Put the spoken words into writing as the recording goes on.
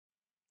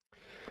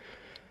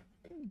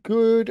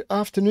Good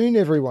afternoon,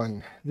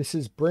 everyone. This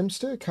is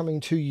Bremster coming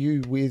to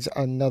you with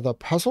another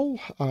puzzle.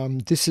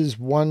 This is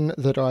one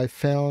that I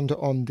found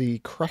on the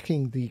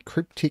Cracking the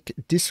Cryptic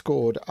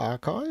Discord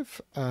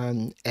archive,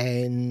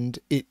 and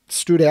it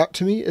stood out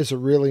to me as a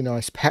really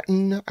nice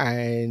pattern,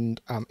 and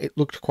it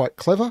looked quite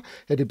clever.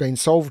 It had been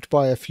solved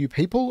by a few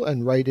people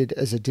and rated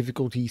as a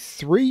difficulty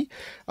 3,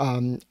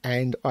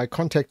 and I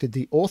contacted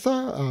the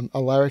author,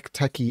 Alaric,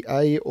 Taqi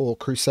A, or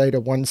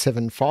Crusader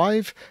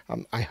 175.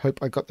 I hope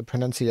I got the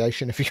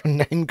pronunciation of your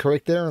name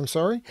correct there, I'm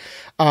sorry.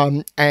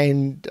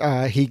 And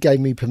he gave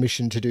me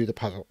permission to do the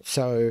puzzle.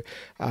 So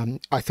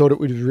I thought it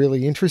was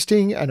really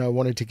interesting and I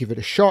wanted to give it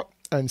a shot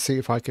and see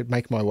if I could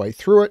make my way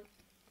through it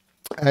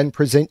and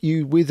present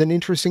you with an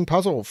interesting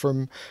puzzle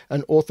from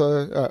an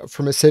author,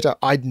 from a setter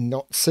I'd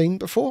not seen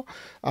before.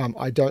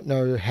 I don't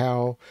know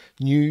how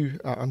new,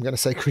 I'm going to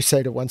say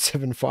Crusader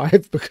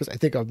 175 because I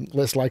think I'm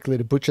less likely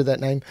to butcher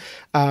that name.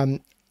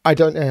 I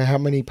don't know how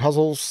many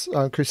puzzles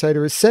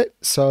Crusader has set,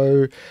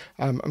 so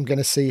I'm going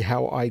to see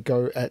how I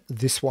go at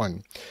this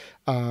one.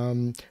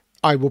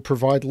 I will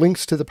provide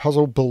links to the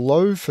puzzle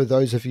below for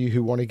those of you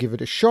who want to give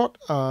it a shot.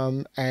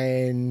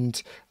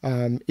 And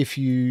if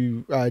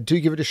you do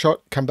give it a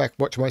shot, come back,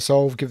 watch my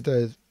solve, give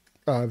the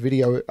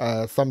video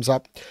a thumbs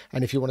up.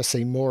 And if you want to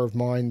see more of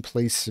mine,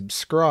 please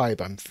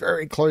subscribe. I'm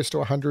very close to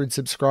 100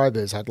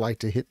 subscribers. I'd like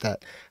to hit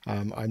that.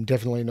 I'm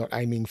definitely not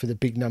aiming for the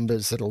big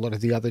numbers that a lot of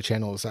the other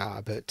channels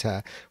are, but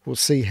we'll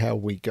see how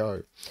we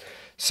go.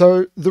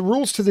 So the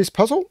rules to this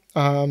puzzle,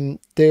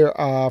 there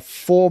are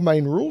 4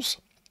 main rules,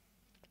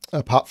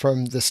 apart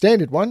from the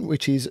standard one,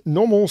 which is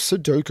normal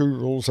Sudoku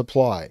rules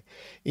apply.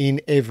 In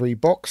every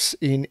box,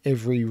 in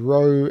every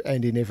row,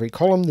 and in every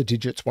column, the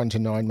digits 1 to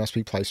 9 must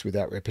be placed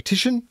without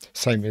repetition,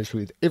 same as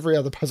with every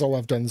other puzzle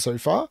I've done so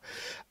far.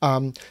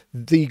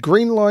 The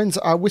green lines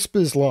are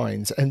whispers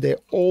lines, and they're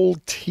all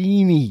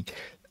teeny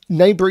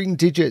neighbouring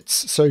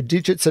digits, so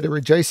digits that are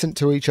adjacent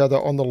to each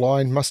other on the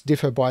line must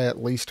differ by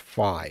at least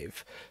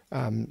 5.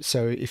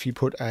 So if you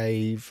put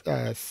a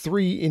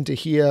 3 into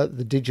here,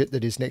 the digit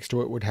that is next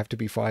to it would have to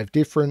be 5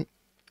 different,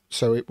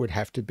 so it would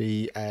have to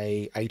be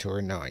a 8 or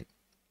a 9.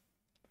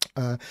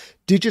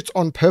 Digits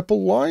on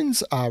purple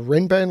lines are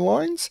Renban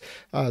lines.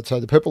 So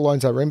the purple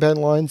lines are Renban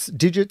lines.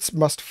 Digits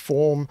must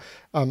form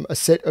a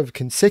set of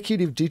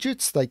consecutive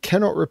digits. They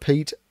cannot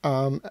repeat,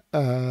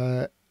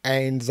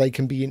 and they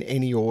can be in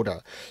any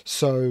order.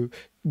 So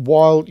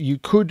while you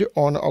could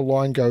on a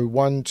line go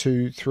 1,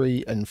 2,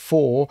 3, and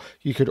 4,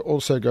 you could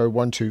also go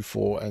 1, 2,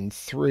 4, and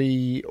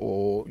 3,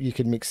 or you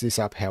could mix this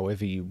up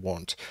however you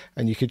want.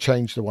 And you could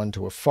change the 1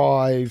 to a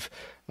 5,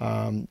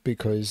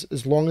 because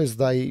as long as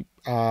they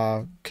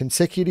are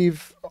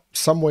consecutive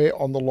somewhere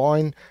on the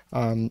line,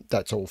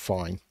 that's all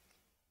fine.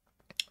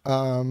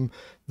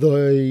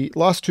 The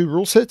last 2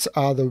 rule sets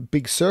are the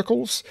big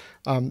circles.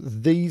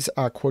 These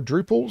are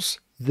quadruples.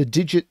 The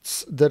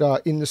digits that are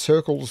in the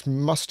circles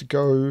must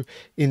go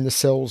in the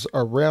cells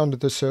around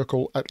the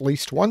circle at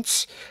least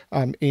once.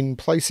 In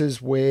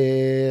places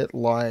where,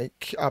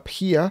 like up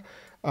here,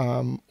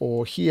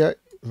 or here,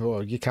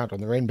 well, you can't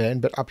on the Renban,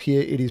 but up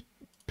here it is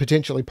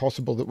potentially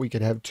possible that we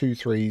could have 2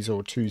 3s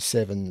or 2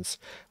 7s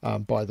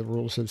by the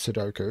rules of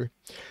Sudoku.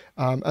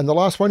 And the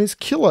last one is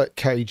killer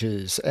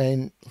cages,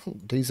 and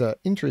these are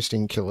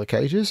interesting killer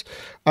cages.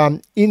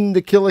 In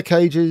the killer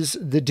cages,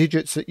 the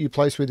digits that you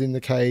place within the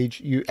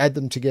cage, you add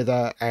them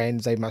together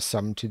and they must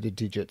sum to the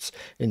digits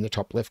in the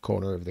top left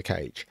corner of the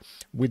cage.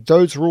 With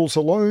those rules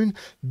alone,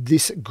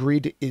 this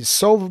grid is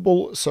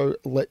solvable, so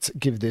let's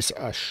give this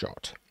a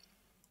shot.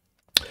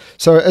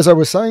 So as I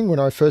was saying, when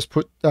I first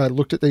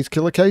looked at these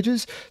killer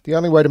cages, the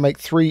only way to make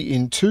 3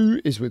 in 2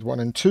 is with 1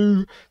 and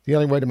 2. The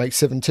only way to make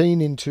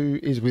 17 in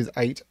 2 is with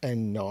 8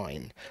 and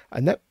 9.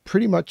 And that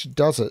pretty much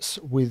does us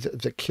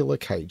with the killer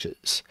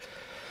cages.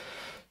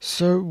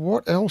 So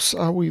what else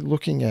are we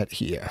looking at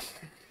here?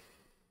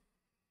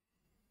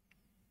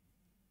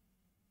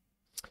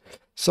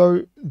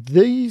 So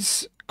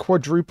these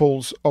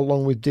quadruples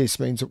along with this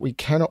means that we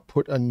cannot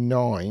put a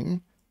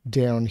 9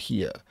 down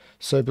here.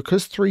 So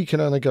because 3 can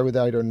only go with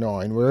 8 or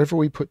 9, wherever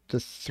we put the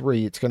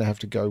 3, it's going to have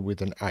to go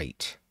with an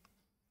 8.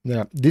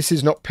 Now, this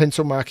is not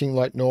pencil marking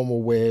like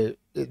normal where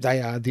they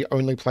are the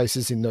only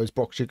places in those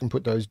boxes you can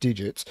put those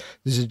digits.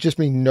 This is just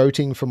me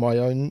noting for my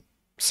own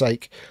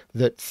sake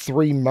that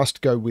 3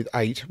 must go with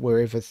 8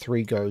 wherever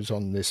 3 goes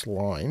on this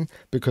line,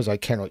 because I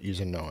cannot use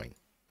a 9.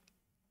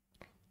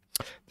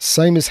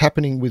 Same is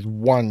happening with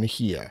 1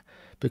 here,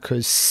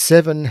 because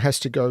 7 has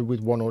to go with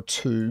 1 or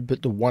 2,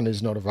 but the 1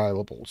 is not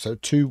available. So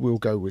 2 will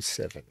go with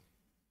 7.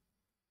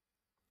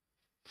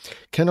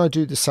 Can I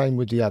do the same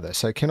with the other?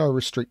 So can I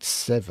restrict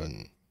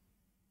 7?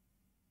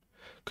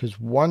 Because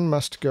 1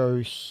 must go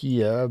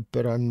here,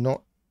 but I'm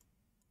not...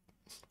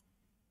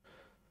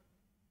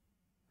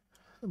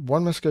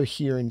 1 must go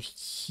here and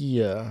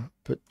here,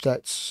 but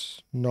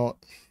that's not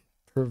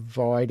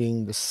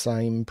providing the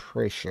same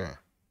pressure.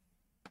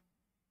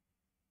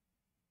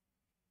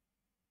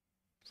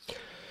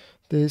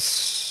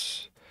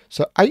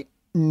 So 8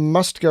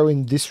 must go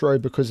in this row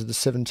because of the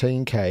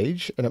 17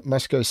 cage, and it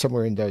must go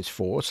somewhere in those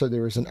 4. So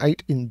there is an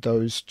 8 in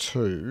those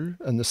 2,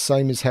 and the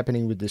same is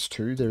happening with this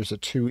 2. There's a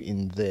 2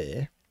 in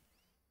there.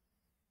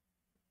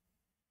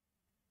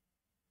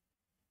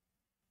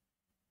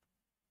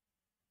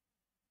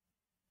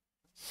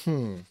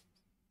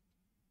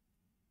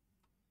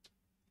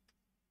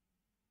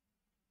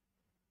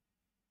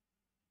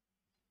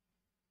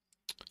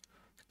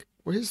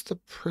 Where's the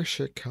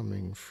pressure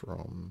coming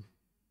from?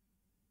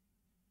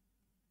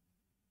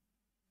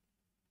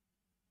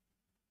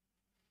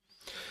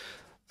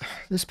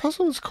 This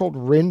puzzle is called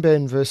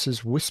Renban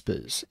versus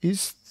Whispers.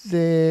 Is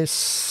there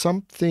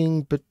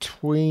something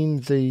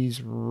between these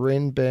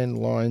Renban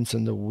lines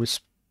and the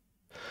Wisp?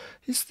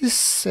 Is this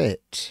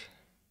set?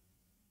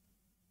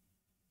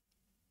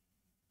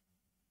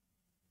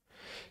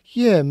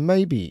 Yeah,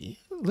 maybe.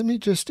 Let me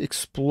just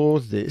explore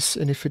this,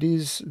 and if it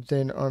is,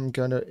 then I'm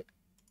going to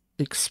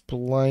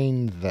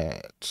explain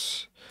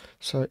that.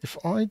 So if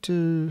I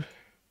do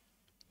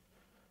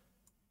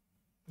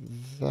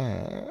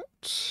that,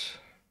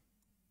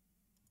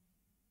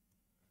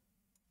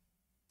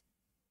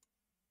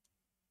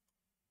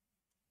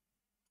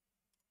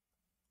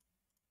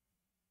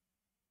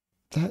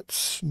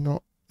 that's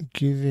not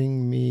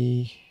giving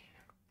me,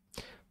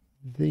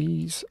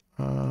 these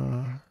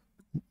are,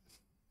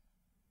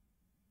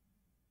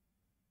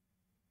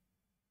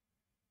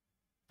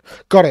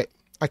 got it.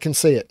 I can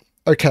see it.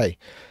 Okay.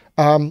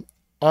 I'm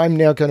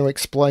now going to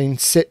explain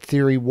set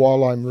theory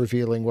while I'm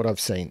revealing what I've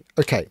seen.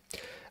 Okay.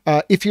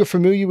 If you're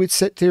familiar with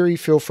set theory,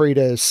 feel free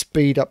to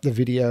speed up the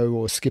video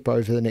or skip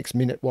over the next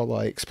minute while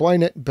I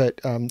explain it, but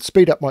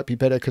speed up might be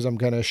better because I'm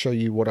going to show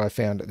you what I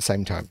found at the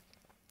same time.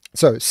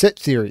 So, set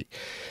theory.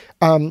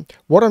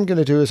 What I'm going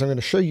to do is I'm going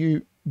to show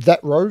you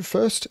that row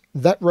first.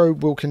 That row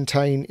will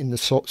contain in the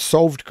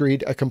solved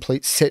grid a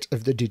complete set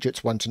of the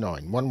digits 1 to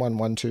 9. 1, 1,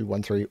 1, 2,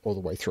 1, 3, all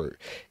the way through.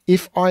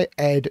 If I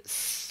add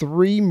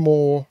 3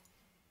 more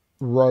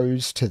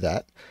rows to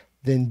that,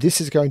 then this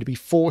is going to be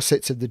 4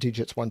 sets of the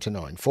digits 1 to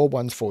 9. 4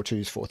 1s, 4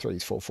 2s, 4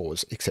 3s, 4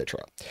 4s, etc.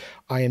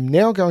 I am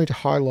now going to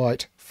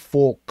highlight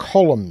 4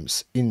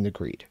 columns in the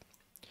grid.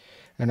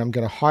 And I'm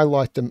going to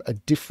highlight them a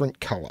different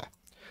color.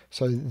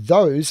 So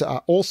those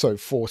are also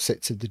 4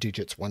 sets of the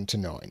digits 1 to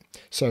 9.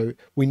 So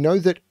we know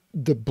that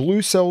the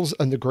blue cells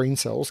and the green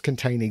cells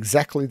contain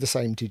exactly the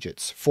same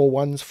digits. 4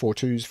 1s, 4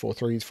 2s, 4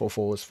 3s, 4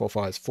 4s, 4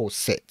 5s, 4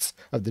 sets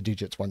of the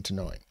digits 1 to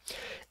 9.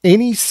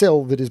 Any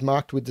cell that is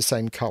marked with the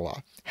same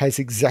color has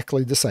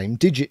exactly the same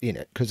digit in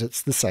it because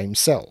it's the same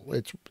cell.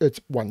 It's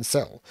one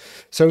cell.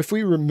 So if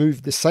we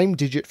remove the same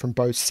digit from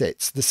both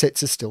sets, the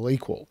sets are still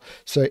equal.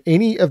 So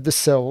any of the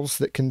cells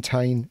that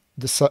contain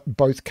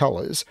both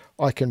colors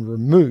I can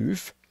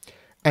remove,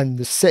 and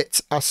the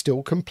sets are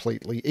still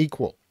completely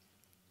equal.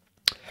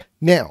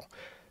 Now,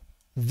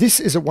 this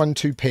is a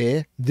 1-2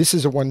 pair. This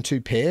is a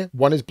 1-2 pair.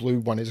 One is blue,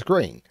 one is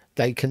green.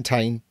 They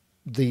contain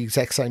the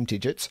exact same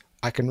digits.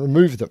 I can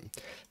remove them.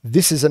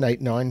 This is an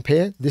 8-9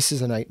 pair. This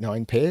is an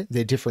 8-9 pair.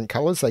 They're different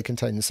colors. They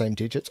contain the same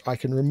digits. I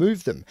can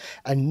remove them.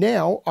 And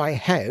now I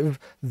have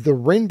the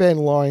Renban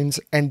lines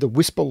and the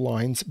Whisper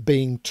lines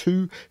being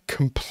 2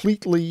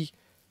 completely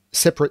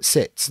separate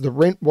sets.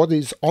 What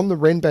is on the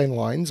Renban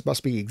lines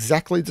must be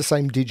exactly the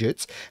same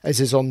digits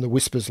as is on the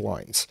Whispers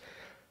lines.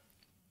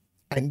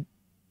 And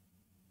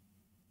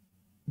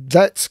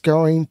that's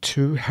going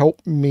to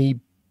help me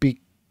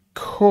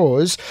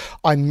because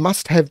I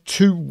must have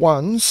 2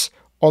 1s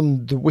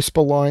on the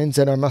Whisper lines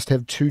and I must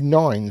have 2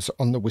 9s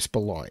on the Whisper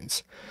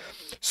lines.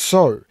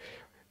 So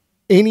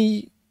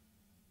any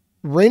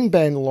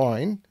Renban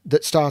line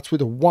that starts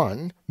with a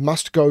 1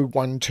 must go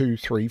 1, 2,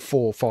 3,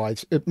 4,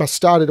 5. It must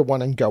start at a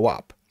 1 and go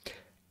up.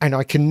 And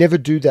I can never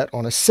do that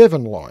on a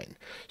 7 line.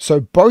 So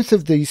both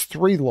of these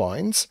 3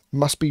 lines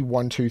must be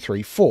 1, 2,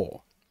 3,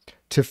 4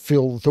 to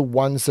fill the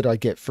ones that I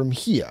get from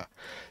here.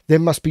 There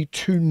must be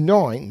 2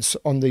 9s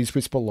on these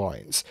Whisper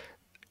lines.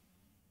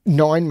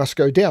 9 must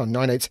go down,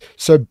 9 8s.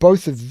 So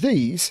both of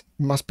these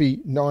must be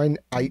 9,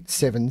 8,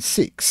 7,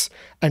 6.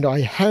 And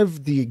I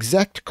have the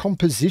exact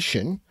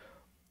composition.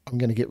 I'm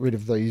going to get rid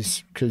of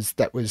these because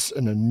that was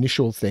an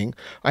initial thing.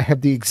 I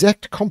have the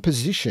exact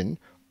composition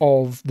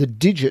of the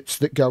digits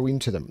that go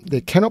into them.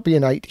 There cannot be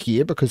an 8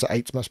 here because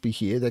 8s must be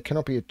here. There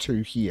cannot be a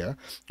 2 here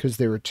because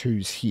there are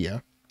 2s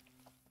here.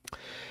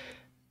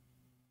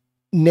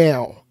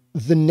 Now,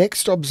 the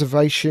next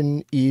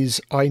observation is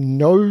I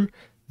know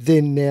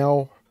there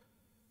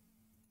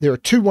are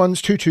 2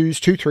 1s, 2 2s,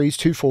 2 3s,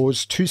 2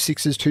 4s, 2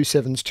 6s, 2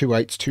 7s, 2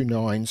 8s, 2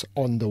 9s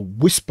on the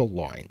Whisper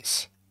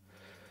lines.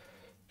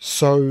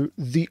 So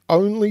the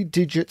only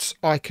digits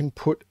I can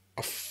put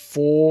a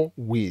 4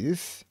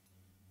 with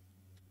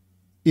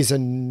is a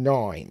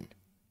 9.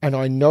 And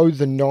I know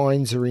the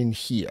 9s are in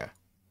here.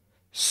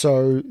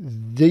 So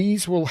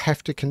these will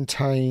have to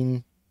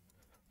contain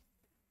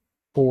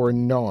 4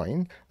 and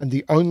 9. And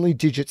the only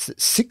digits that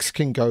 6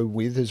 can go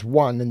with is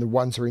 1, and the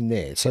 1s are in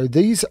there. So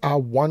these are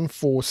 1,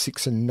 4,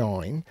 6, and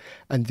 9.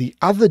 And the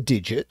other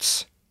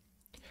digits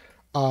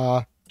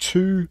are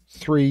 2,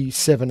 3,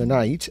 7, and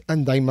 8,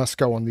 and they must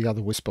go on the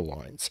other whisper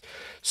lines.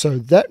 So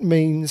that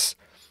means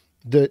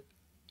that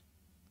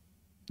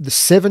the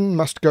 7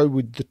 must go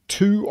with the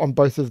 2 on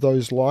both of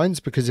those lines,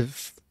 because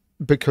if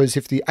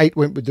the 8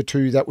 went with the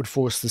 2, that would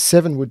force the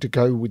 7 would to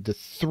go with the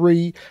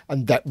 3,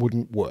 and that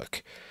wouldn't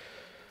work.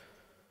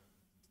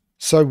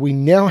 So we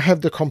now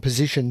have the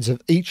compositions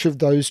of each of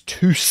those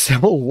 2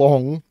 cell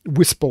long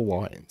whisper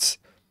lines.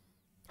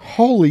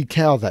 Holy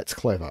cow, that's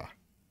clever.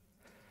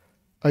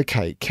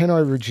 Okay, can I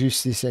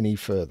reduce this any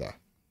further?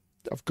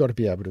 I've got to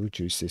be able to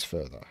reduce this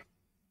further.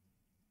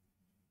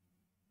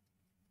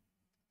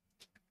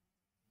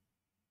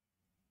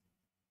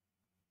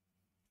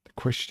 The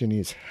question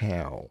is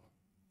how?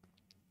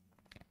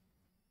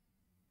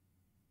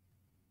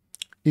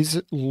 Is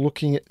it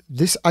looking at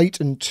this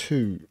 8 and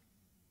 2?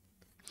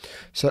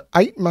 So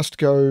 8 must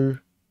go,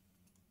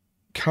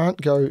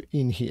 can't go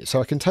in here. So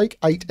I can take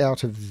 8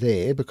 out of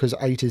there because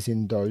 8 is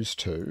in those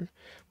 2,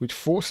 which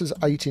forces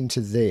 8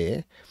 into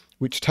there,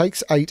 which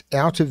takes 8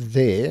 out of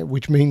there,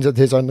 which means that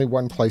there's only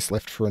one place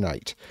left for an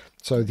 8.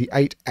 So the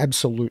 8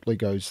 absolutely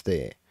goes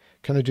there.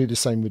 Can I do the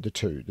same with the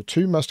 2? The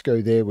 2 must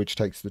go there, which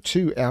takes the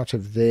 2 out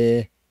of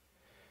there,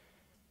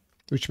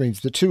 which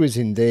means the 2 is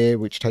in there,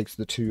 which takes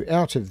the 2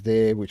 out of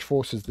there, which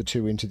forces the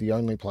 2 into the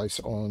only place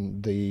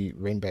on the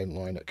Renban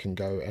line it can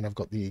go, and I've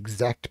got the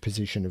exact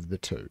position of the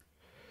 2.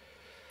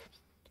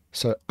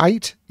 So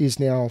 8 is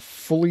now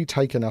fully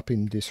taken up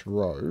in this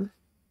row.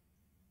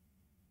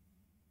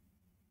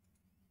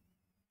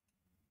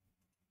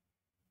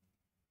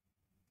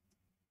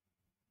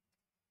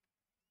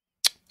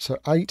 So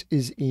 8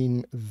 is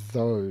in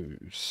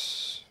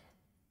those.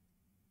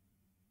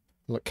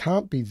 Well, it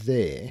can't be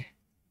there.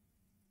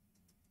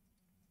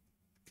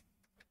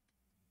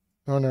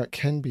 Oh, no, it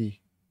can be.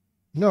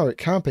 No, it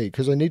can't be,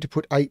 because I need to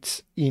put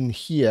 8s in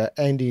here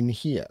and in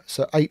here.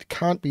 So 8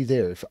 can't be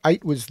there. If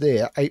 8 was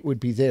there, 8 would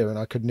be there, and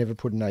I could never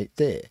put an 8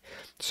 there.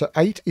 So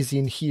 8 is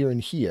in here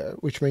and here,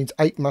 which means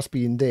 8 must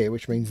be in there,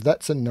 which means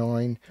that's a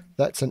 9,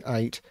 that's an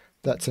 8,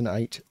 that's an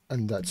 8,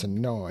 and that's a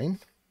 9.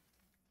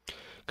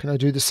 Can I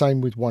do the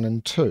same with 1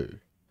 and 2?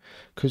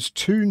 Because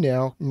 2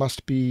 now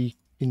must be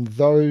in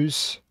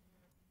those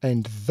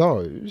and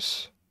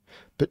those.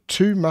 But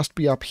 2 must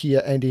be up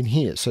here and in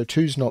here. So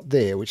 2's not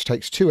there, which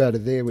takes 2 out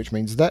of there, which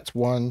means that's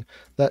 1,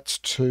 that's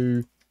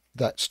 2,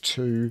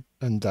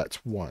 and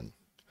that's 1.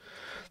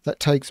 That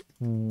takes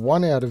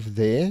 1 out of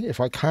there. If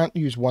I can't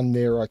use 1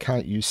 there, I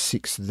can't use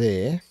 6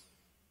 there.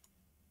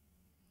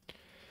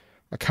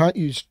 I can't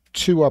use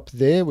 2 up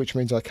there, which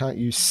means I can't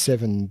use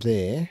 7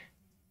 there.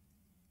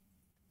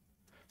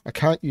 I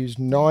can't use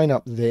 9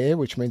 up there,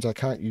 which means I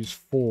can't use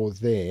 4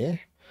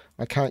 there.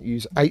 I can't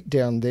use 8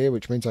 down there,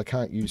 which means I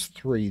can't use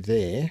 3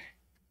 there.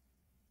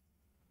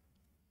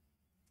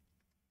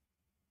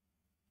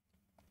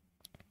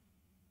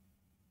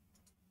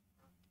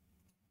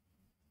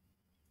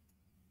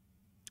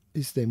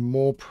 Is there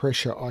more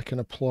pressure I can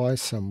apply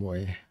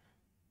somewhere?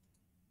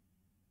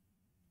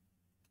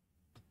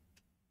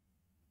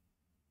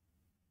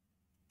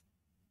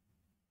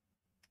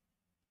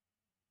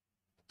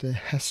 There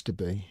has to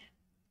be.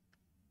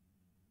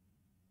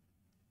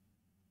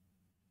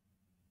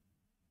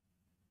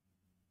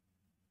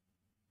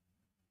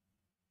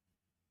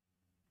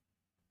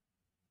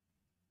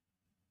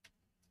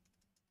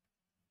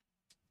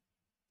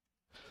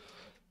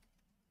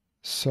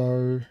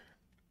 So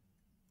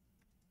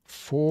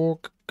 4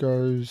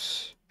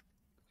 goes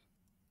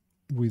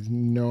with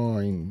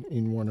 9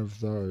 in one of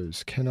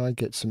those. Can I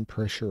get some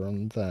pressure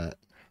on that?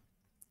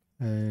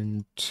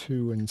 And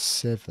 2 and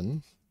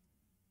 7.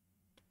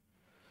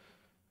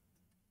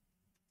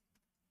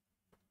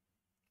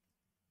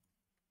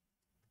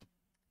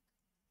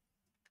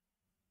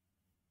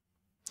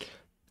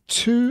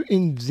 Two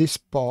in this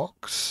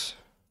box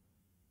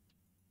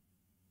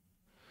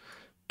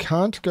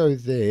can't go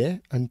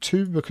there, and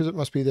 2, because it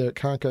must be there, it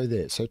can't go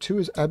there. So 2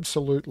 is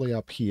absolutely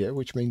up here,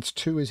 which means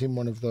 2 is in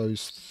one of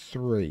those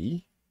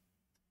 3.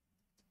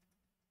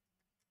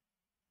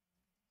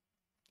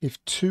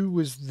 If 2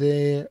 was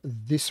there,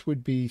 this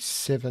would be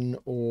 7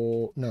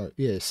 or, no,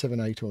 yeah, 7,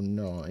 8 or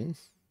 9.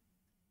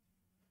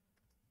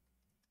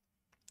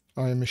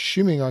 I'm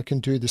assuming I can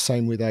do the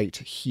same with 8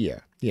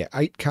 here. Yeah,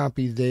 8 can't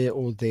be there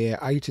or there.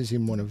 8 is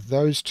in one of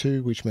those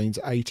 2, which means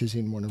 8 is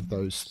in one of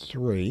those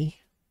 3.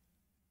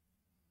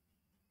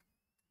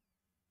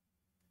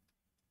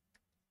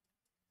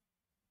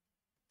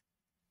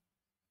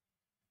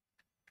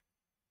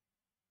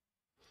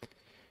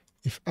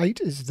 If 8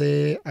 is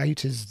there,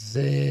 8 is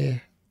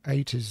there,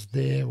 8 is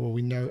there, well,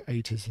 we know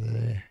 8 is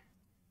there.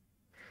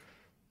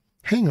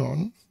 Hang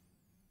on.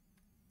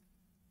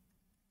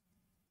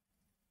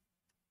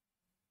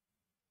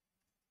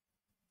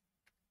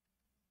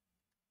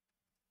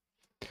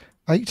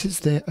 Eight is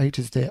there, 8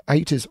 is there,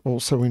 8 is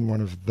also in one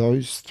of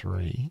those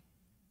 3.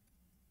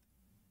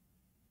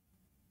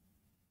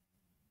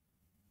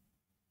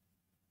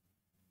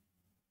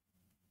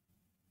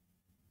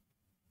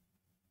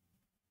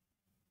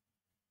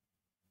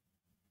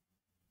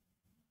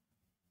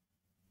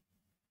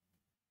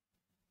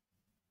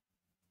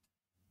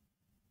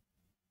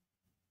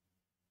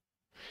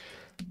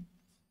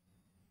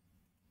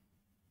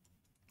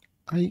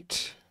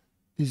 8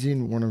 is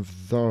in one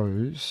of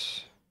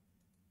those.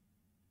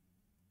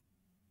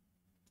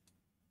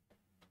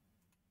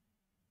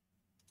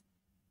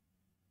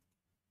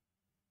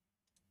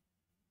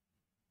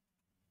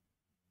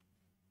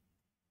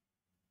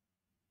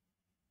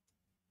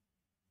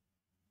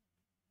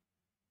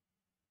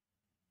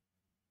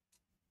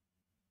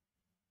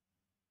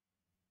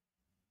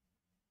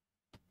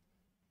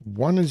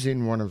 One is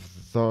in one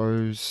of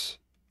those.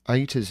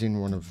 8 is in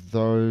one of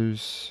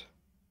those.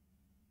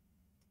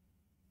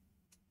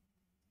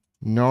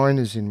 9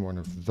 is in one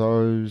of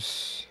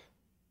those.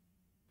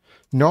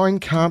 9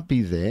 can't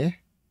be there.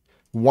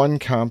 1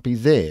 can't be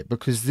there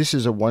because this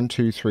is a 1,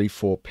 2, 3,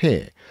 4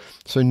 pair.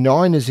 So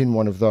 9 is in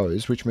one of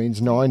those, which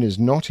means 9 is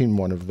not in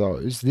one of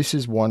those. This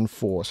is 1,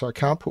 4. So I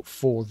can't put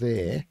 4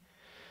 there.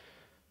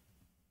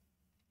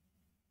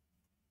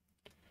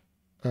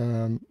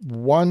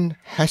 1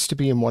 has to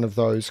be in one of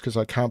those because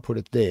I can't put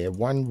it there.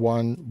 1,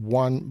 1,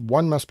 1.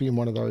 1 must be in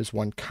one of those.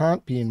 1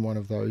 can't be in one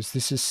of those.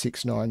 This is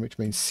 6, 9, which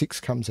means 6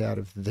 comes out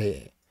of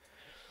there.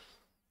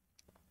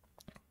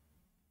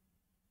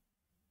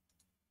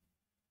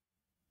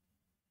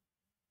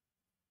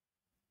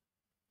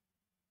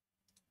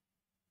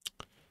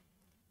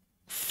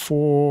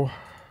 Four.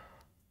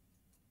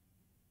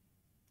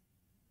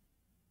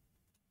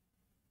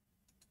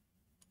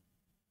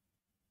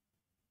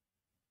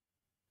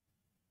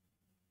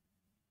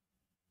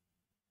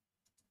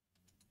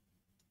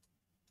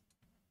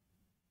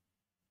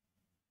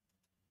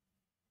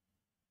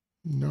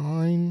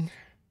 Nine.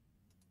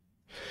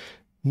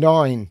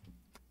 9.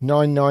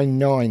 9, 9,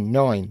 9,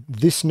 9.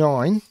 This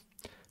 9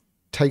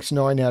 takes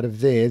 9 out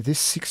of there. This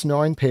 6,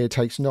 9 pair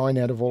takes 9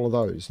 out of all of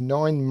those.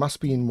 9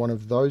 must be in one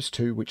of those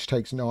two, which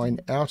takes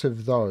 9 out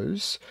of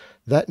those.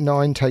 That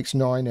 9 takes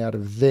 9 out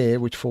of there,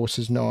 which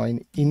forces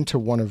 9 into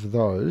one of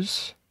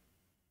those.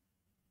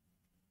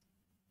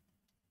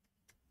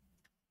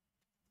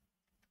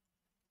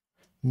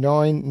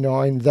 Nine,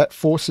 9. That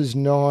forces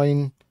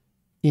 9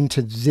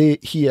 into there,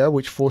 here,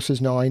 which forces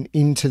 9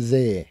 into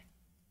there.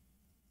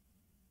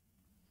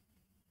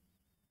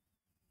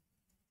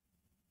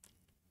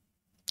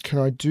 Can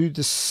I do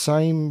the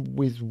same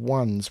with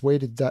 1s? Where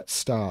did that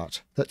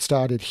start? That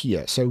started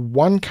here. So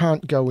 1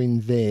 can't go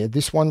in there.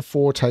 This 1,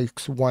 4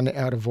 takes 1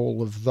 out of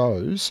all of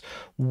those.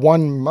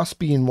 1 must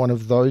be in one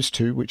of those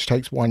two, which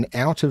takes 1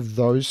 out of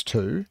those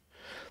two.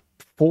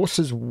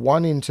 Forces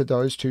 1 into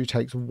those two,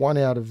 takes 1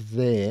 out of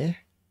there.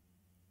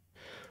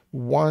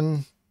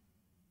 1...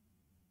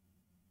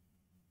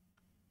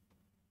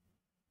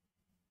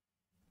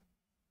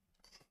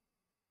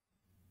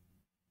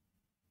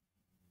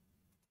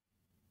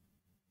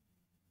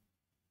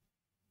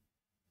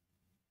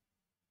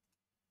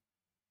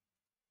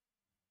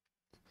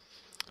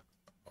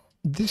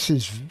 This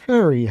is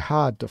very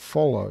hard to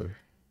follow.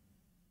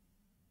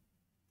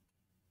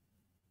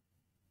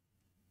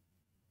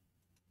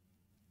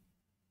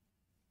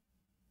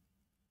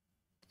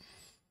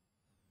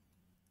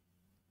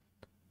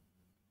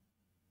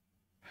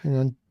 Hang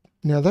on.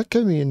 Now that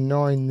gave me a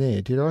 9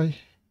 there. Did I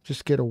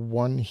just get a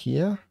 1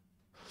 here?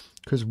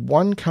 Because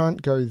 1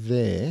 can't go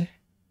there.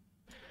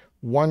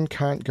 1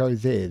 can't go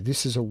there.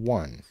 This is a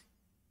 1.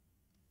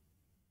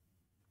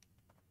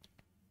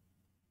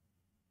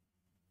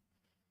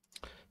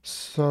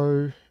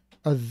 So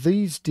are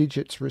these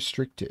digits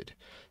restricted?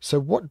 So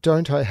what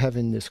don't I have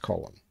in this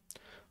column?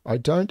 I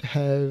don't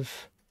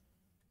have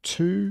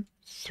 2,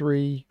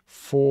 3,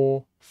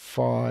 4,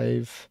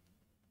 5,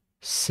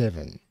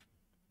 7.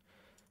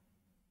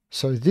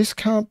 So this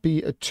can't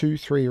be a 2,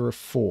 3 or a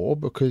 4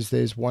 because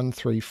there's 1,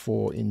 3,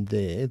 4 in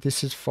there.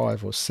 This is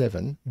 5 or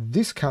 7.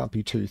 This can't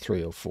be 2,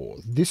 3 or 4.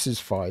 This is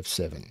 5,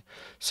 7.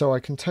 So I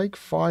can take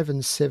 5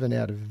 and 7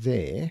 out of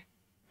there.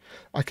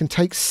 I can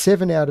take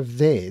 7 out of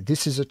there.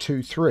 This is a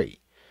 2, 3.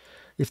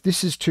 If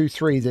this is 2,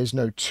 3, there's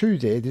no 2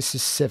 there. This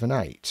is 7,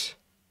 8.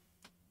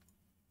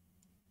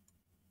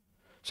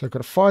 So I've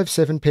got a 5,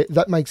 7 pair.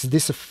 That makes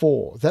this a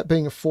 4. That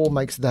being a 4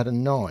 makes that a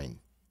 9.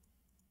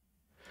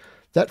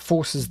 That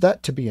forces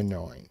that to be a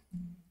 9.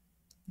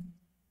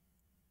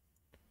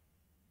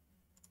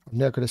 I've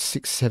now got a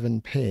 6,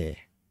 7 pair.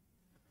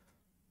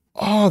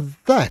 Oh,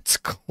 that's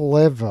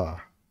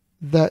clever.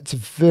 That's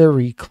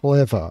very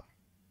clever.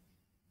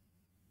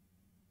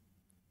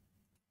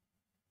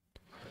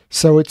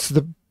 So it's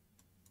the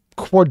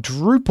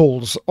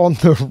quadruples on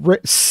the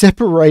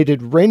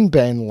separated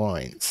Renban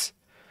lines.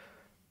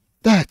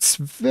 That's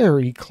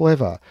very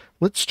clever.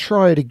 Let's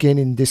try it again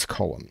in this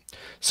column.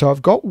 So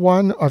I've got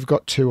 1, I've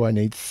got 2, I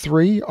need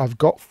 3, I've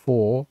got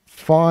 4,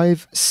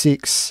 5,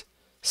 6,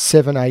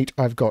 7, 8,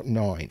 I've got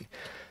 9.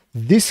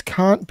 This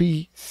can't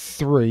be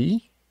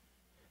 3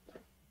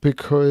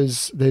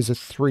 because there's a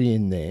 3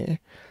 in there.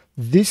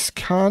 This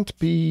can't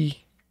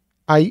be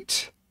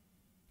 8,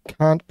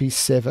 can't be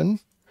 7.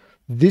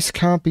 This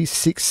can't be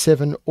 6,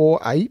 7,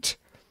 or 8.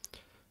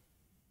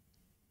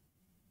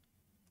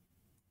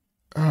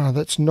 Ah,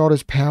 that's not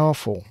as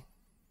powerful.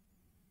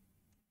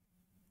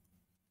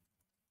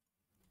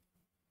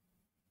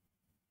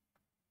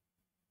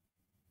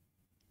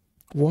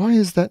 Why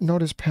is that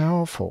not as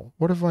powerful?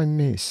 What have I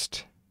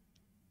missed?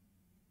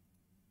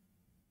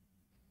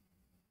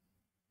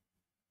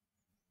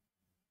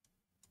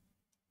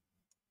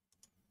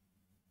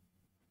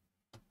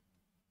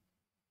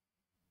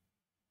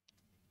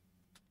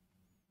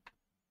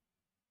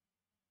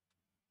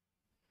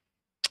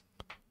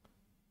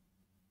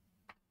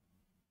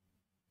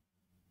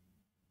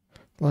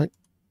 Like,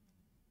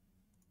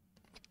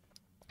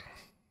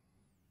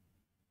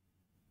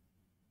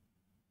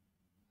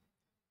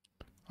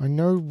 I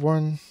know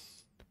one.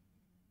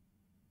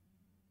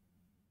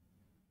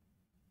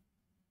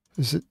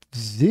 Is it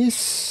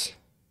this?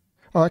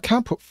 Oh, I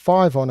can't put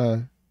 5 on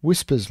a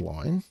whispers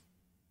line.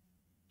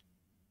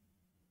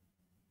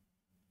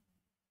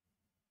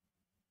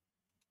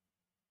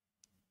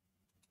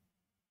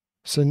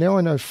 So now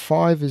I know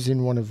 5 is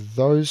in one of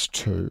those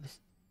two.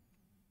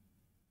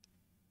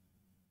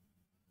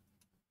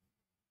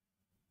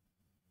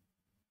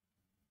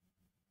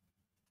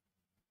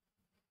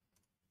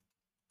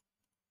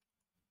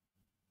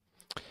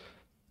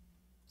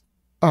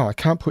 Oh, I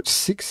can't put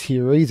 6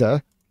 here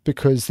either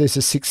because there's a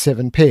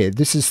 6-7 pair.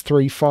 This is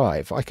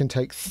 3-5. I can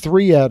take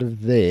 3 out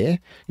of there.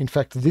 In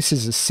fact, this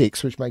is a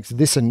 6, which makes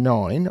this a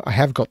 9. I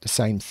have got the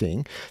same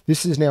thing.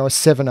 This is now a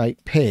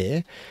 7-8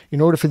 pair. In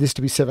order for this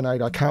to be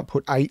 7-8, I can't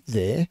put 8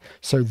 there.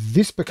 So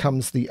this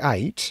becomes the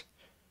 8.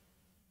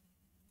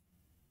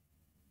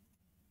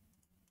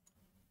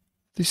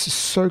 This is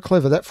so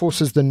clever. That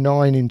forces the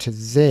 9 into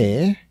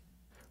there.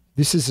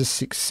 This is a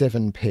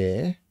 6-7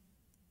 pair.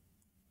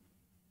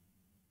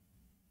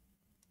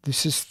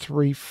 This is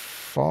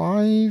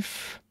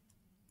 3-5.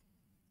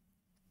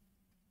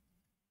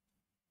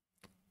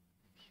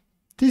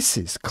 This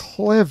is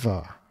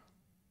clever.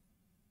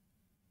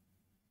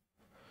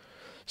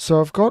 So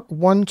I've got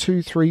 1,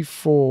 2, 3,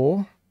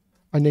 4.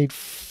 I need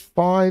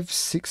 5,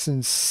 6,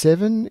 and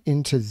 7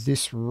 into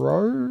this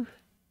row.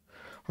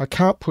 I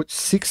can't put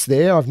 6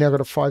 there. I've now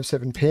got a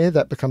 5-7 pair.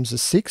 That becomes a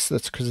 6.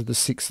 That's because of the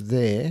 6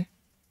 there.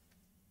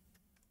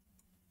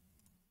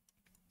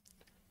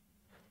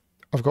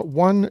 I've got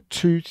 1,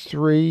 2,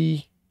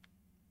 3.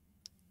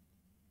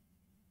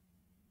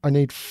 I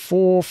need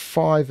 4,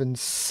 5, and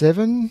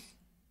 7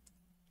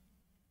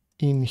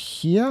 in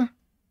here.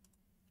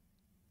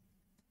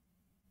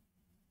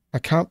 I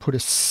can't put a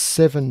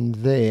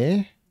 7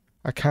 there.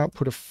 I can't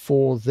put a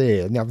 4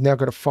 there. Now I've now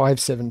got a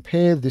 5-7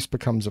 pair. This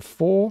becomes a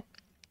 4.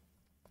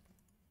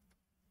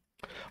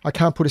 I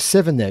can't put a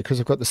 7 there because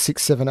I've got the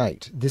 6, 7,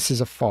 8. This is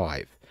a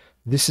 5.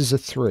 This is a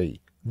 3.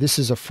 This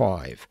is a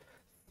 5.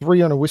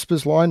 3 on a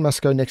whispers line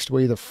must go next to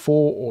either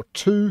 4 or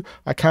 2.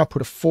 I can't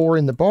put a 4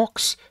 in the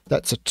box.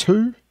 That's a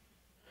 2.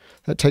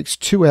 That takes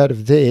 2 out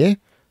of there.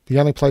 The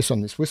only place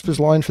on this whispers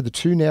line for the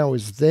 2 now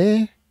is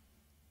there.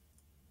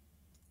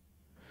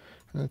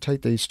 I'm going to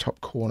take these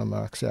top corner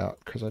marks out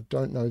because I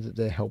don't know that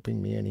they're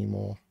helping me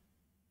anymore.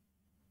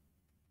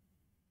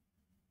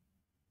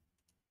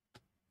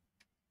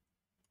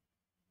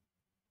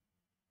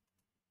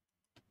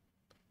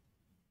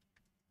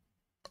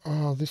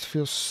 Oh, this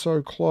feels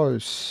so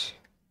close.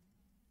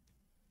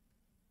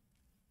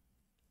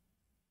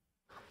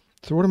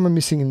 So what am I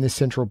missing in this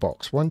central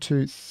box? 1,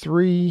 2,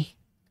 3,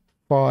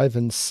 5,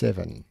 and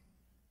 7.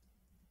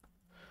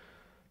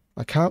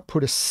 I can't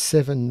put a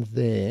 7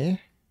 there.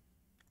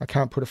 I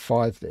can't put a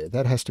 5 there.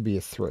 That has to be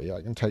a 3.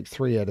 I can take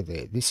 3 out of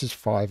there. This is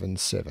 5 and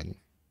 7.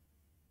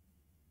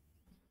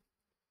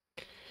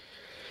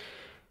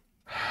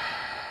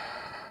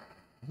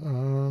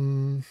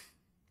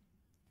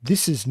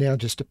 This is now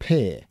just a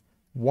pair.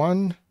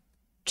 1,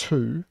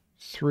 2,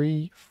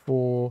 3,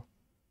 4,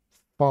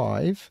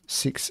 5,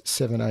 6,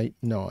 7, 8,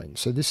 9.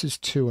 So this is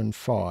 2 and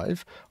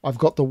 5. I've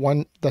got the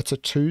 1, that's a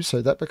 2,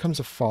 so that becomes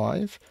a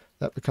 5.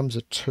 That becomes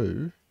a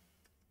 2.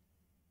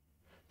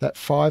 That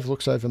 5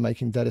 looks over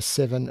making that a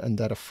 7 and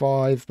that a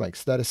 5,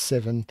 makes that a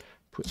 7,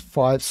 puts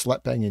 5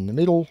 slap bang in the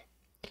middle.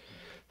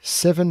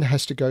 7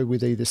 has to go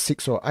with either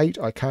 6 or 8.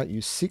 I can't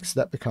use 6.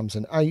 That becomes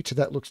an 8.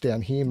 That looks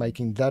down here,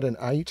 making that an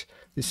 8.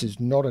 This is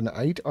not an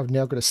 8. I've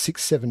now got a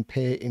 6-7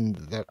 pair in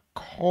the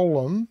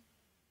column.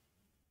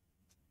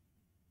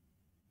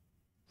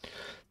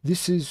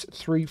 This is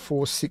 3,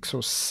 4, 6,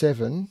 or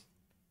 7.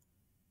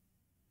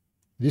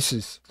 This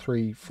is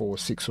 3, 4,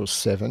 6, or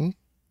 7.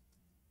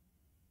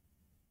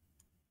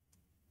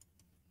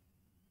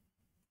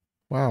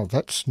 Wow,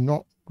 that's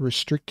not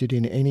restricted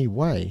in any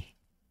way.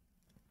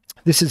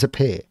 This is a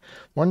pair.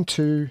 1,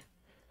 2,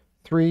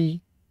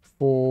 3,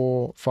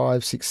 4,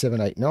 5, 6, 7,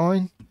 8,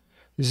 9.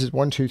 This is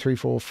 1, 2, 3,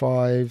 4,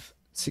 5,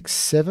 6,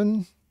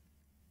 7.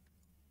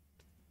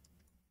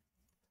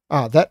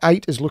 That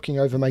 8 is looking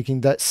over,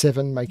 making that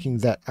 7, making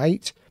that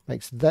 8,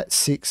 makes that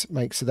 6,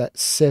 makes that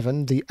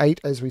 7. The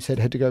 8, as we said,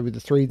 had to go with the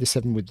 3, the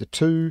 7 with the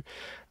 2.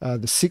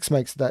 The 6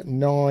 makes that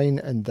 9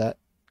 and that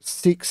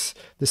 6.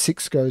 The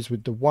 6 goes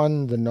with the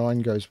 1, the 9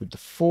 goes with the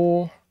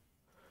 4.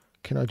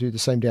 Can I do the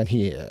same down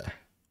here?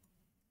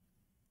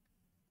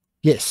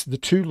 Yes, the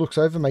 2 looks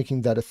over,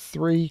 making that a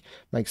 3,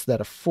 makes that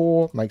a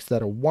 4, makes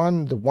that a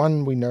 1. The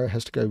 1 we know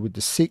has to go with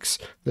the 6.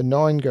 The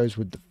 9 goes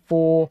with the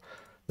 4.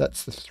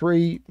 That's the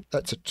 3,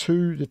 that's a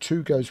 2, the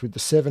 2 goes with the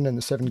 7, and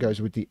the 7 goes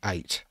with the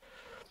 8.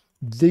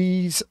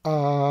 These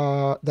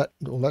are,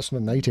 well, that's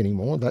not an 8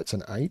 anymore, that's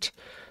an 8.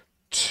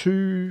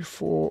 2,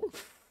 4,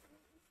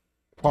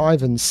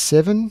 5 and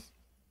 7.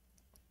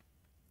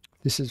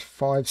 This is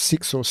 5,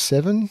 6 or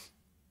 7.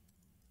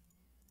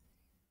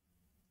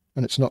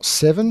 And it's not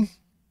 7.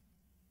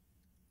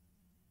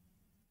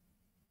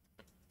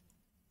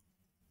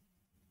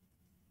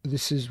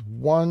 This is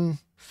 1,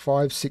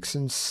 5, 6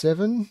 and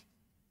 7.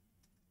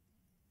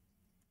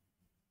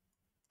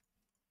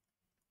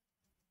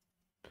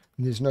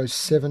 And there's no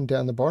 7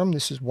 down the bottom.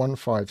 This is 1,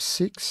 5,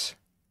 6.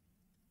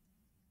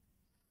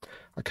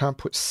 I can't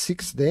put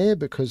 6 there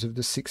because of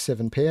the 6,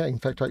 7 pair. In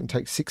fact, I can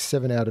take 6,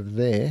 7 out of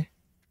there.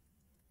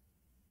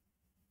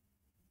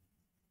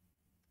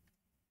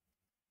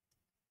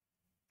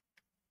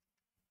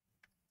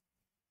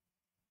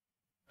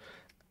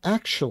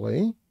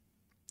 Actually,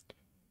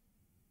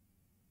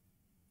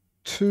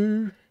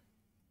 2,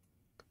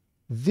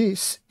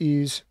 this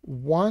is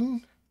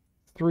 1,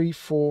 3,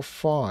 4,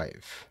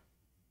 5.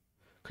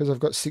 Because I've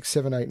got 6,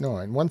 7, 8,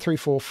 9. 1, 3,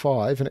 4,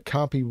 5, and it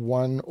can't be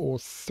 1 or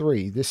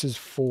 3. This is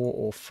 4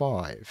 or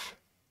 5.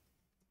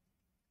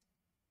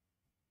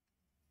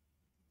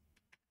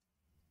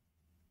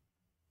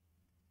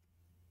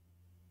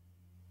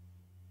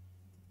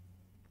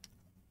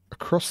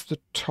 Across the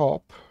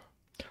top,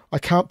 I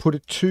can't put a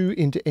 2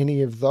 into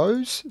any of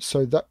those,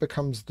 so that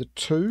becomes the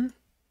 2.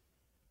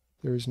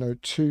 There is no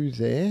 2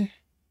 there.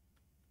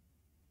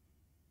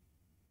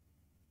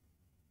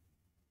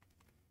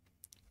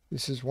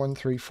 This is 1,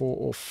 3, 4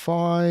 or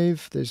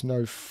 5. There's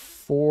no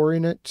 4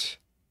 in it.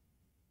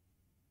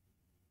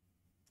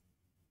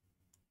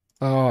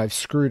 Oh, I've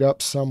screwed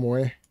up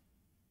somewhere.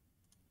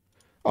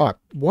 Oh,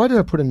 why did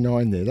I put a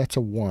 9 there? That's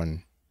a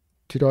 1.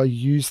 Did I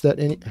use that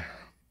any...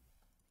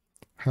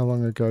 How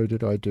long ago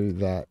did I do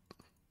that?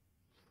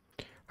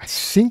 I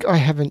think I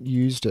haven't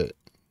used it.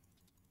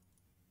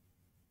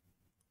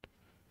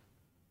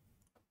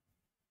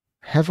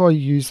 Have I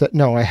used that?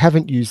 No, I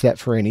haven't used that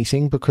for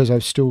anything because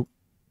I've still...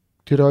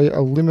 Did I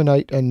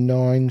eliminate a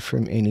 9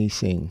 from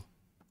anything?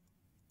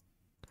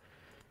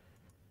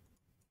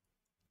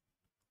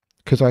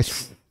 Because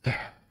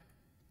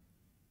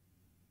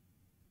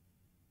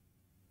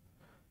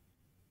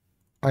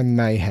I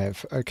may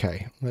have.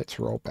 Okay, let's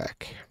roll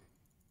back.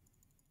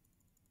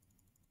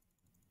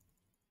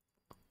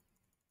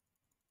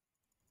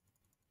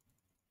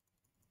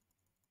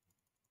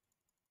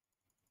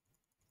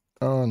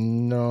 Oh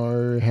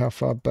no, how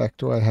far back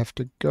do I have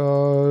to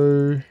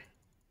go?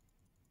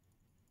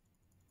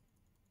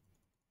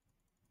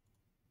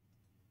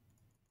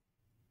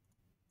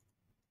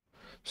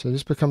 So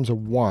this becomes a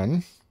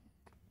 1.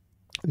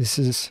 This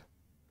is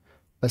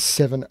a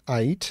 7,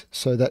 8.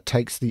 So that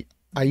takes the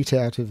 8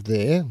 out of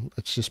there.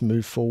 Let's just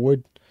move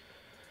forward.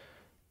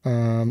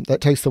 That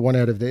takes the 1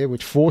 out of there,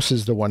 which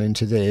forces the 1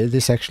 into there.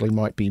 This actually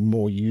might be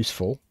more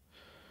useful.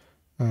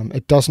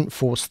 It doesn't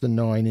force the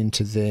 9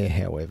 into there,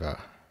 however.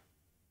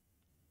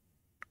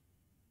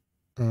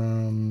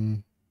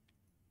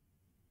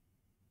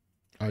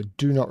 I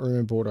do not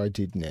remember what I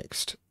did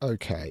next.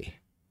 Okay.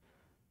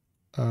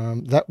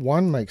 That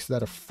 1 makes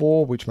that a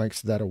 4, which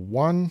makes that a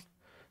 1.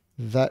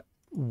 That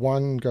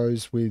 1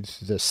 goes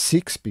with the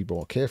 6. Be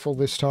more careful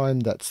this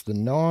time. That's the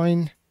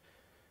 9.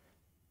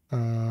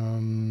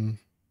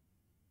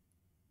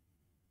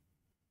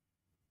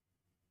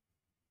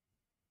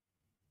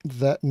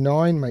 That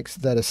 9 makes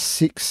that a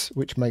 6,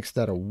 which makes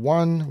that a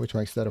 1, which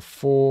makes that a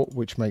 4,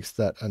 which makes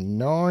that a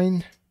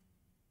 9.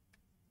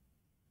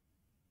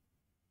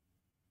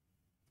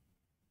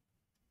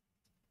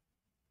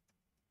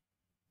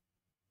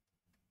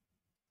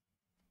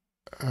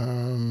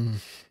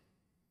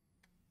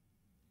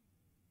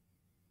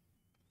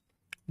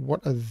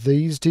 What are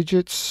these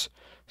digits?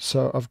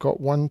 So I've got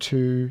 1,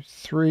 2,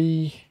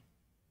 3,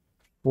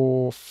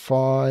 4,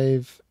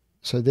 5.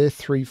 So they're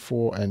 3,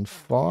 4, and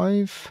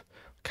 5.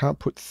 Can't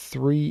put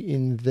 3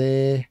 in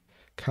there.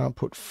 Can't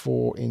put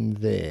 4 in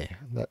there.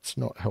 That's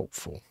not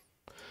helpful.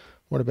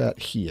 What about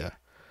here?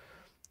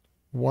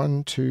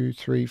 1, 2,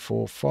 3,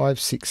 4, 5,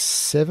 6,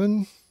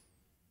 7.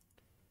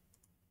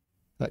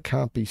 That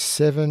can't be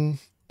 7.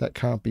 That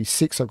can't be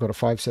 6. I've got a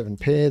 5, 7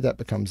 pair. That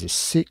becomes a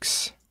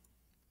 6.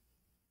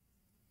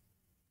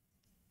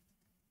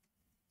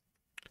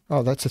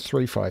 Oh, that's a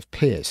 3, 5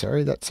 pair.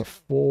 Sorry, that's a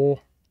 4.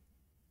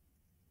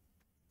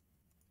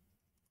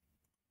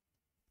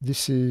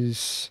 This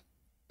is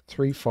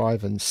 3,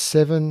 5, and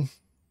 7.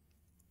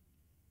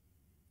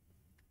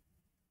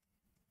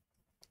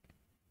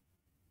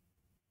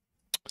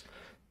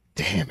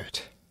 Damn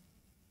it.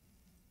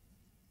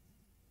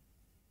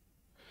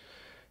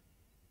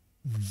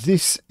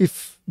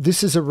 If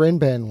this is a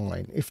Renban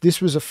line, if this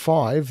was a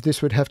 5,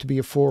 this would have to be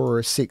a 4 or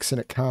a 6, and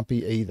it can't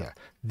be either.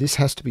 This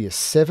has to be a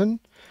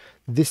 7.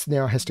 This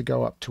now has to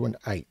go up to an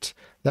 8.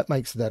 That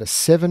makes that a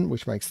 7,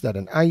 which makes that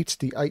an 8.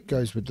 The 8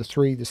 goes with the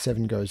 3, the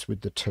 7 goes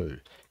with the 2.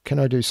 Can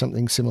I do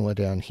something similar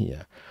down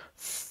here?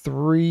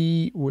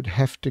 3 would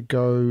have to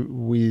go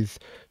with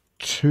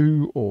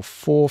 2 or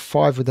 4.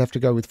 5 would have to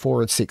go with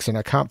 4 and 6, and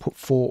I can't put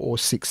 4 or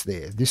 6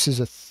 there. This is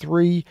a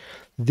 3.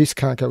 This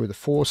can't go with a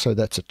 4, so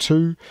that's a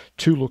 2.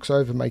 2 looks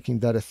over, making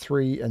that a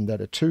 3 and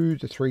that a 2.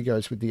 The 3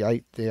 goes with the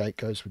 8. The 8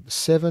 goes with the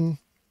 7.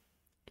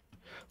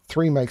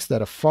 3 makes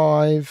that a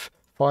 5.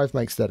 5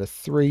 makes that a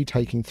 3,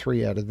 taking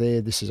 3 out of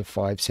there. This is a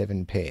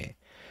 5-7 pair.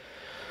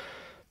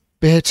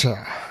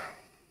 Better.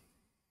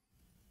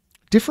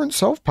 Different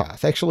solve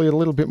path, actually a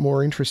little bit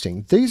more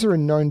interesting. These are a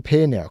known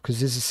pair now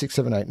because this is 6,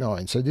 7, 8,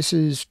 9. So this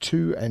is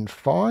 2 and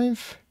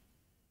 5.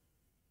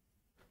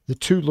 The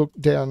 2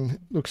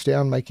 looks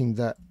down, making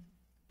that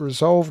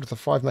resolved. The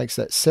 5 makes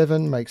that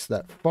 7, makes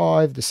that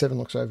 5. The 7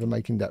 looks over,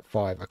 making that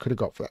 5. I could have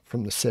got that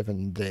from the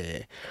 7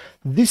 there.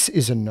 This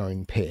is a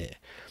known pair.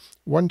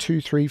 1, 2,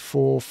 3,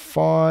 4,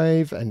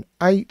 5, and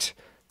 8.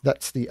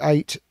 That's the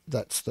 8.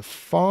 That's the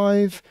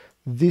 5.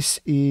 This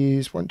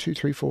is 1, 2,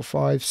 3, 4,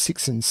 5,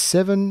 6, and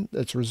 7.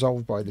 That's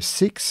resolved by the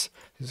 6.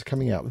 This is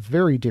coming out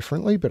very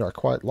differently, but I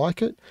quite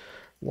like it.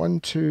 1,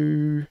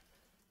 2,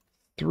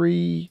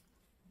 3,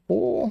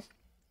 4.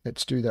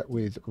 Let's do that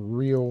with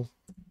real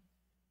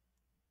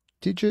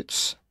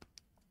digits.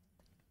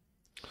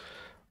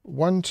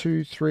 1,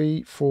 2,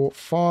 3, 4,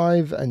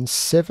 5, and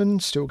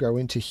 7 still go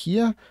into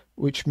here,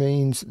 which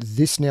means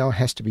this now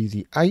has to be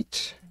the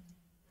 8.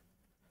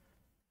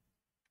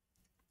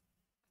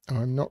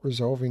 I'm not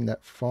resolving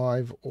that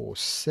 5 or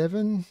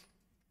 7.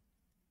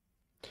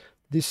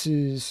 This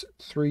is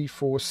 3,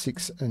 4,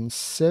 6, and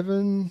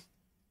 7.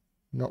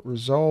 Not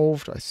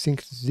resolved. I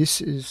think this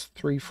is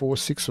 3, 4,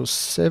 6, or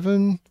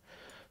 7.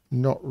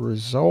 Not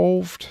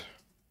resolved.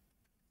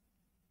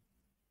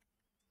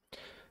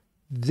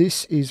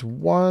 This is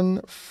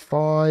 1,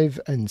 5,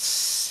 and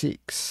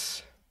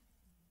 6.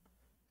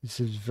 This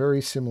is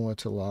very similar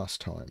to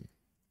last time.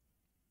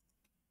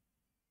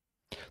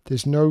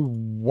 There's no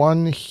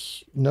 1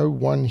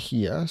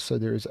 here, so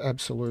there is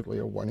absolutely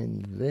a 1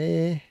 in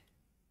there.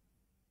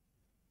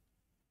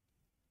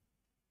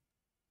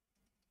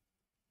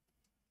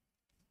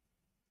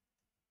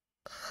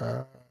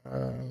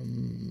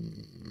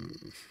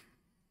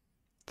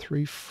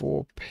 Three,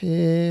 4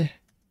 pair.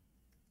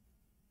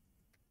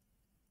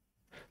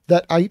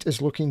 That 8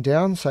 is looking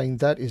down, saying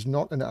that is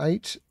not an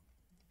 8.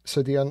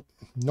 So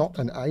not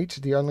an 8.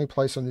 The only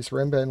place on this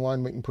Renban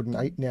line we can put an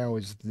 8 now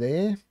is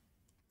there.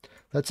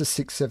 That's a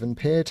 6, 7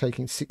 pair,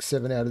 taking 6,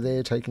 7 out of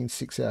there, taking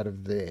 6 out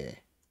of there.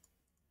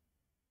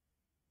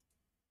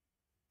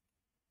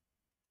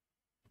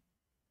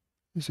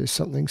 Is there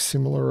something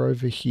similar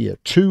over here?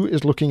 2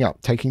 is looking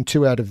up, taking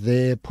 2 out of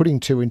there, putting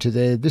 2 into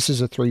there. This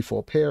is a 3,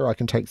 4 pair. I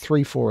can take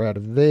 3, 4 out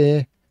of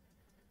there.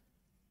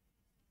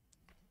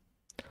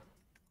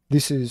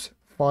 This is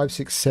 5,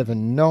 6,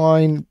 7,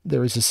 9.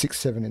 There is a 6,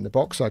 7 in the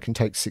box. So I can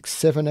take 6,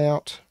 7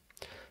 out.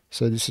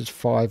 So this is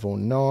 5 or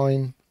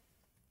 9.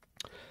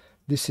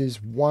 This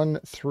is 1,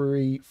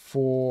 3,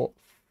 4,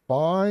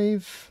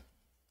 5.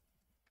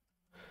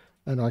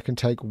 And I can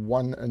take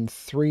 1 and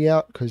 3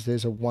 out because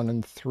there's a 1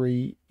 and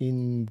 3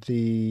 in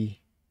the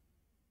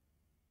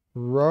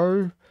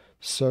row.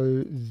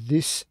 So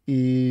this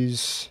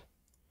is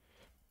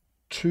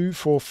 2,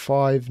 4,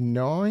 5,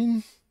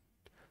 9.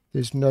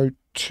 There's no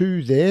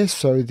 2 there,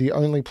 so the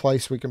only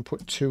place we can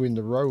put 2 in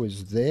the row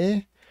is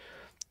there.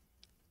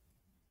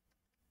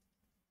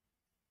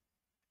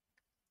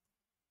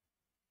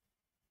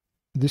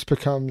 This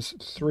becomes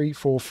 3,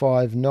 4,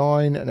 5,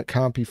 9, and it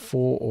can't be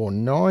 4 or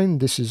 9.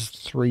 This is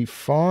 3,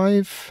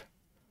 5.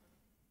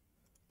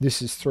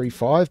 This is 3,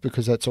 5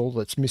 because that's all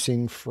that's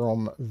missing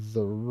from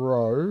the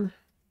row.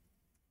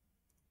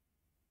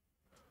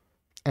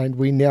 And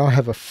we now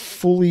have a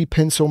fully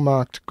pencil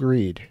marked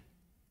grid.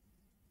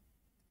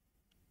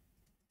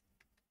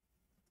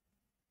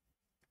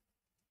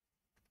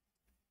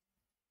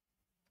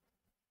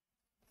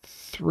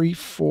 3,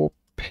 4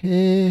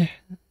 pair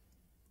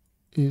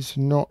is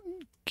not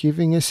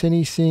giving us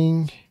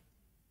anything.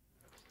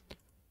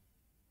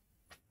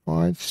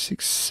 5,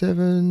 6,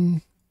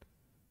 7.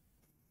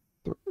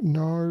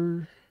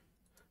 No.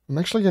 I'm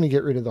actually going to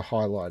get rid of the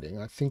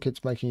highlighting. I think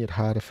it's making it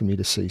harder for me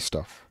to see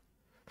stuff.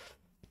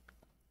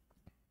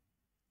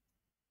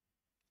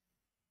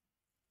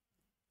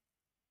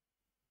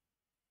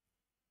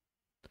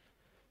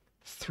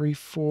 Three,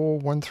 4,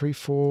 1, 3,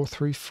 4,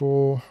 3,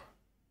 4.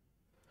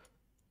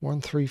 1,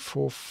 3,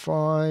 4,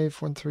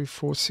 5, 1, 3,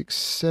 4, 6,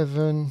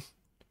 7.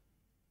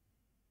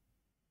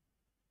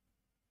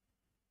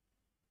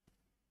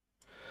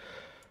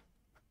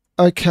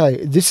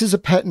 Okay, this is a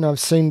pattern I've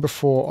seen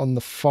before on the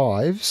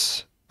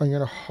 5s. I'm going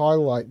to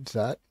highlight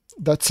that.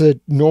 That's a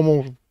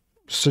normal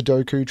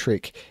Sudoku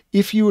trick.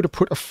 If you were to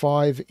put a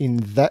 5 in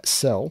that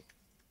cell,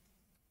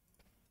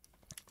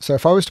 so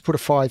if I was to put a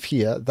 5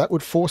 here, that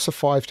would force a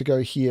 5 to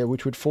go here,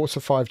 which would force a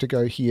 5 to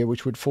go here,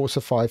 which would force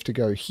a 5 to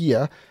go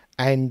here,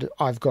 and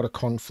I've got a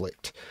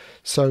conflict.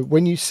 So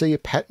when you see a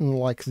pattern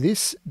like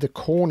this, the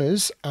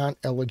corners aren't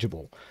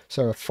eligible.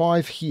 So a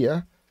 5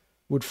 here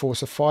would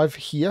force a 5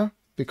 here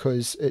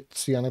because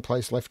it's the only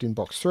place left in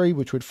box 3,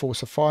 which would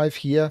force a 5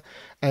 here.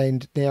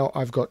 And now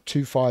I've got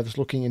 2 5s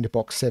looking into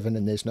box 7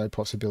 and there's no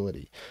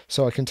possibility.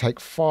 So I can take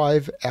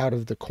 5 out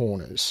of the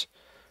corners.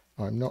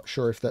 I'm not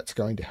sure if that's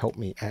going to help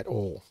me at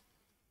all.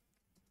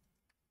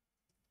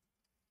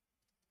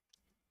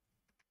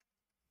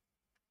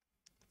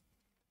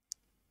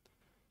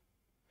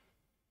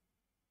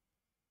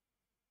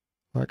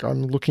 Like,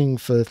 I'm looking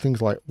for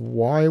things like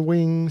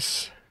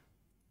Y-wings.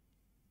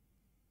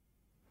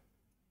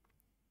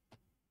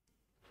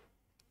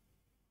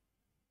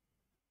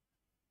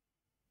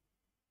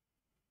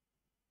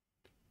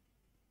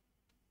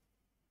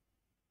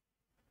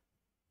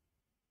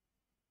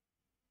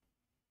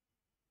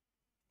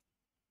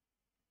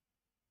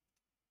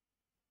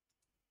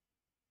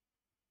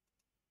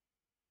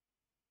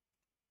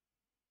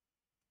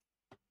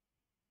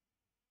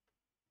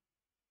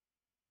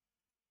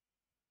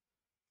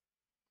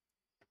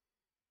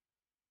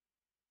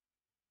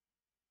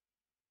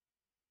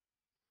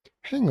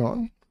 Hang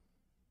on.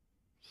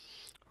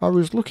 I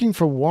was looking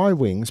for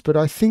Y-wings, but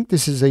I think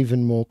this is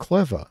even more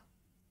clever.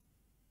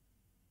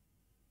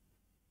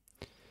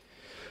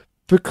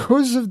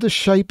 Because of the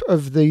shape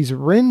of these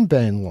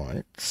Renban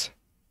lights,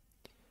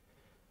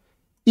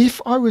 if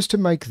I was to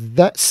make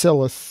that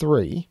cell a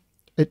 3,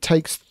 it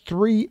takes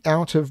 3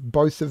 out of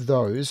both of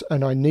those,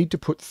 and I need to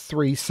put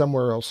 3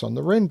 somewhere else on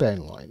the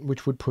Renban line,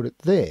 which would put it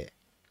there.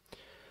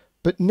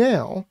 But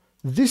now,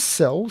 this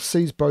cell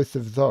sees both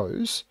of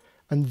those,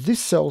 and this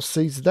cell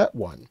sees that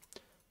one.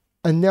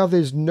 And now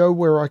there's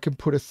nowhere I can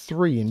put a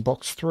 3 in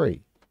box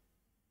 3.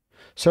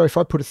 So if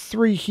I put a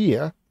 3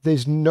 here,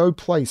 there's no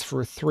place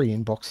for a 3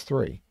 in box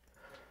 3.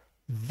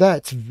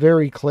 That's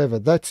very clever.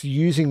 That's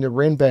using the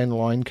Renban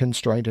line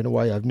constraint in a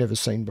way I've never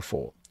seen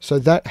before. So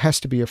that has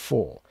to be a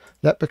 4.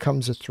 That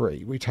becomes a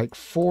 3. We take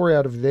 4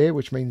 out of there,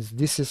 which means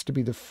this has to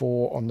be the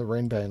 4 on the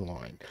Renban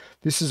line.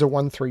 This is a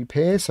 1-3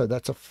 pair, so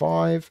that's a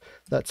 5.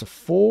 That's a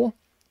 4.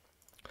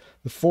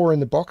 The 4 in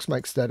the box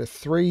makes that a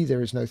 3.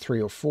 There is no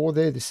 3 or 4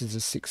 there. This is a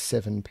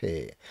 6-7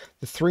 pair.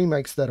 The 3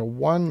 makes that a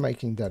 1,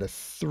 making that a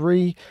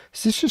 3.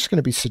 Is this just going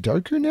to be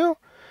Sudoku now?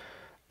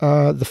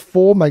 The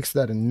 4 makes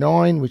that a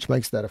 9, which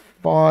makes that a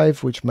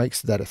 5, which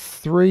makes that a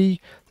 3.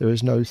 There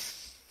is no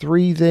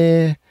 3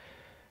 there.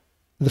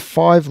 The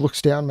 5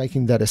 looks down,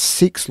 making that a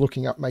 6.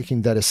 Looking up,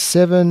 making that a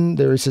 7.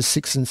 There is a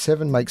 6 and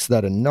 7, makes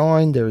that a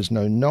 9. There is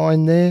no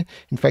 9 there.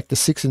 In fact, the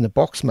 6 in the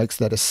box makes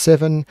that a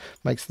 7,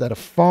 makes that a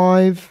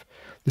 5.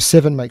 The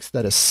 7 makes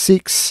that a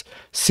 6,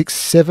 6,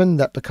 7,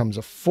 that becomes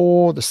a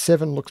 4. The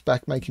 7 looks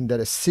back, making that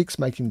a 6,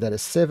 making that a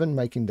 7,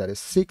 making that a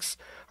 6.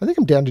 I think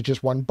I'm down to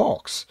just one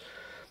box.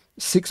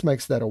 6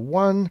 makes that a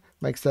 1,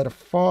 makes that a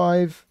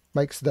 5,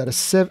 makes that a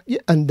 7, yeah,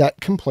 and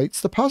that completes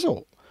the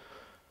puzzle.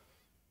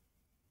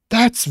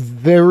 That's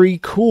very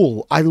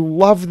cool. I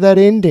love that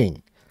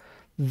ending.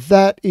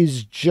 That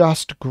is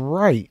just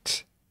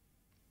great.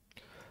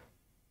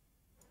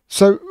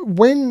 So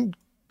when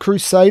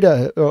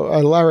Crusader, or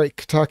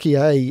Alaric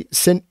Taqi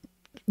sent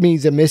me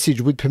the message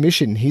with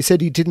permission, he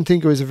said he didn't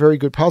think it was a very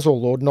good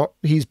puzzle or not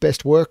his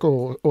best work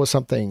or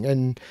something.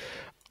 And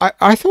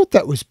I thought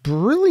that was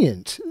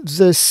brilliant.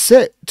 The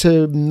set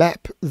to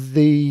map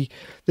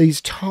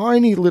these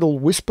tiny little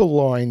whisper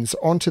lines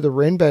onto the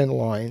Renban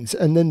lines,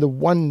 and then the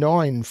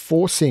 1-9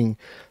 forcing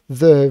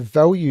the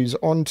values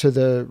onto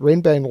the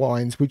Renban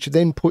lines, which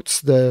then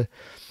puts the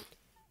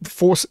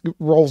force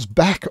rolls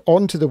back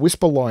onto the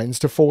whisper lines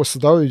to force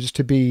those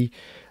to be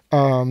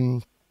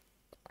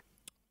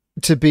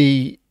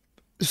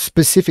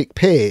specific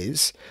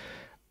pairs,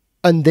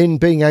 and then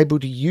being able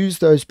to use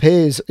those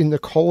pairs in the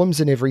columns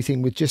and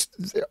everything with just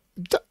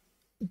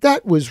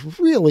that was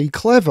really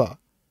clever.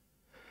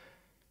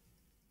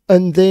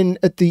 And then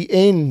at the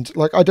end,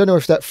 like, I don't know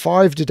if that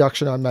 5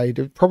 deduction I made,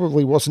 it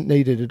probably wasn't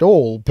needed at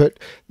all, but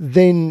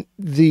then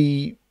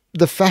the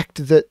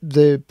fact that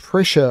the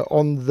pressure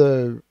on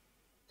the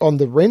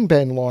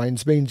Renban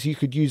lines means you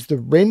could use the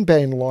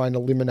Renban line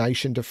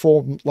elimination to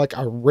form like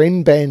a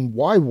Renban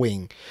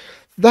Y-wing.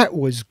 That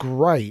was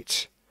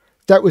great.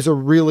 That was a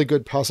really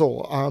good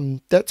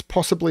puzzle. That's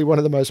possibly one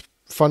of the most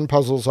fun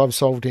puzzles I've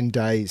solved in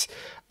days.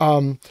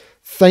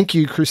 Thank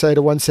you,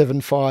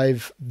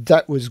 Crusader175.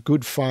 That was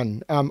good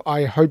fun.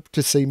 I hope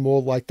to see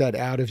more like that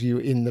out of you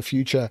in the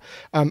future.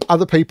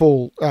 Other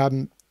people,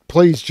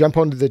 please jump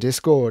onto the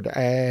Discord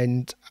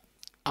and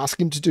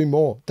ask him to do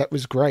more. That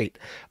was great.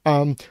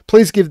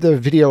 Please give the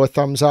video a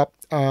thumbs up.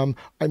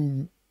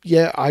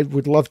 I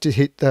would love to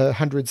hit the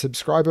 100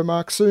 subscriber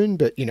mark soon,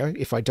 but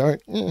if I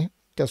don't,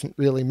 doesn't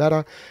really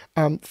matter.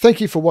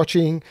 Thank you for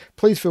watching.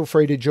 Please feel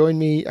free to join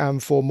me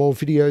for more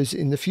videos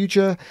in the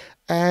future.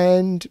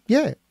 And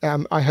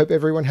I hope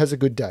everyone has a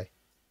good day.